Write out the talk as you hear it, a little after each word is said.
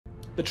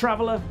The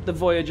Traveller, the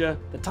Voyager,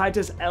 the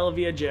Titus El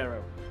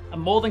Viajero, a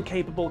more than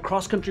capable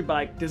cross-country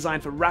bike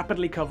designed for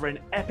rapidly covering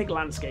epic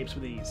landscapes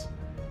with ease.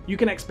 You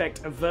can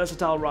expect a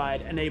versatile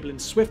ride enabling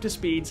swifter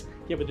speeds,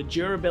 yet with the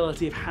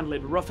durability of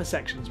handling rougher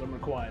sections when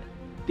required.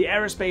 The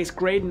Aerospace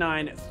Grade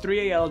 9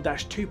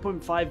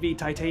 3AL-2.5V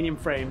titanium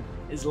frame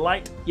is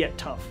light yet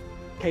tough,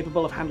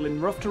 capable of handling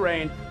rough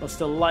terrain but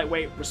still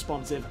lightweight,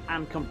 responsive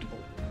and comfortable.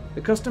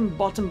 The custom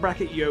bottom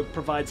bracket yoke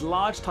provides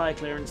large tyre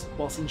clearance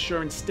whilst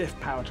ensuring stiff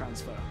power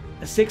transfer.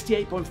 A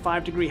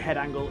 68.5-degree head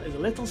angle is a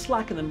little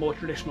slacker than more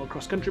traditional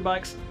cross-country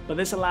bikes, but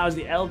this allows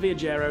the El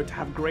Viajero to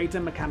have greater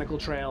mechanical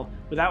trail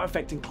without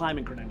affecting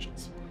climbing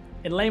credentials.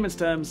 In layman's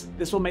terms,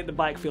 this will make the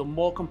bike feel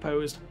more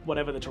composed,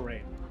 whatever the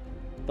terrain.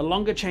 The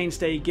longer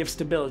chainstay gives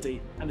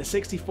stability, and the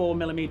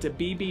 64mm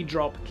BB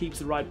drop keeps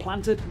the ride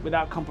planted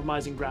without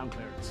compromising ground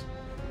clearance.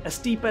 A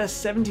steeper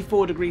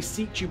 74-degree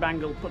seat tube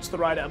angle puts the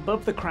rider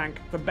above the crank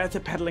for better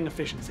pedaling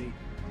efficiency,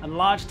 and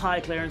large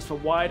tyre clearance for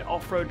wide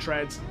off-road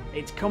treads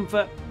aids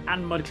comfort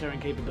and mud clearing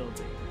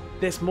capability.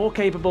 This more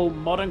capable,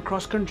 modern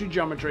cross-country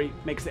geometry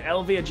makes the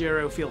El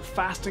Viajero feel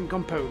fast and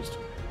composed,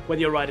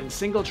 whether you're riding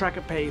single track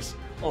at pace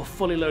or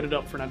fully loaded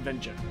up for an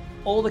adventure.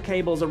 All the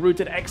cables are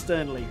routed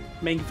externally,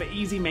 making for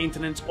easy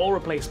maintenance or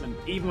replacement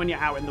even when you're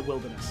out in the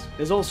wilderness.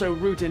 There's also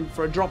routing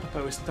for a dropper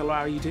post to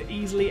allow you to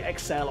easily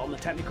excel on the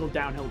technical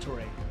downhill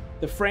terrain.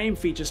 The frame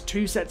features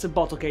 2 sets of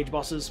bottle cage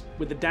bosses,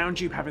 with the down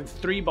tube having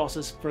 3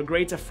 bosses for a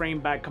greater frame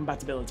bag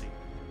compatibility.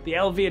 The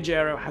El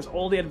Viajero has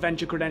all the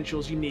adventure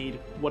credentials you need,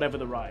 whatever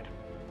the ride.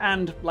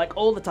 And, like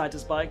all the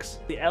Titus bikes,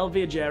 the El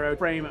Viajero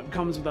frame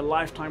comes with a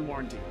lifetime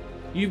warranty.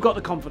 You've got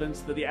the confidence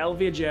that the El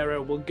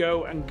Viajero will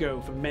go and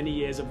go for many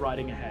years of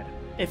riding ahead.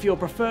 If your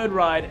preferred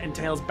ride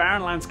entails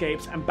barren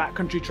landscapes and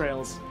backcountry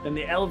trails, then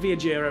the El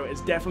Viajero is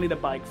definitely the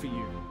bike for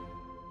you.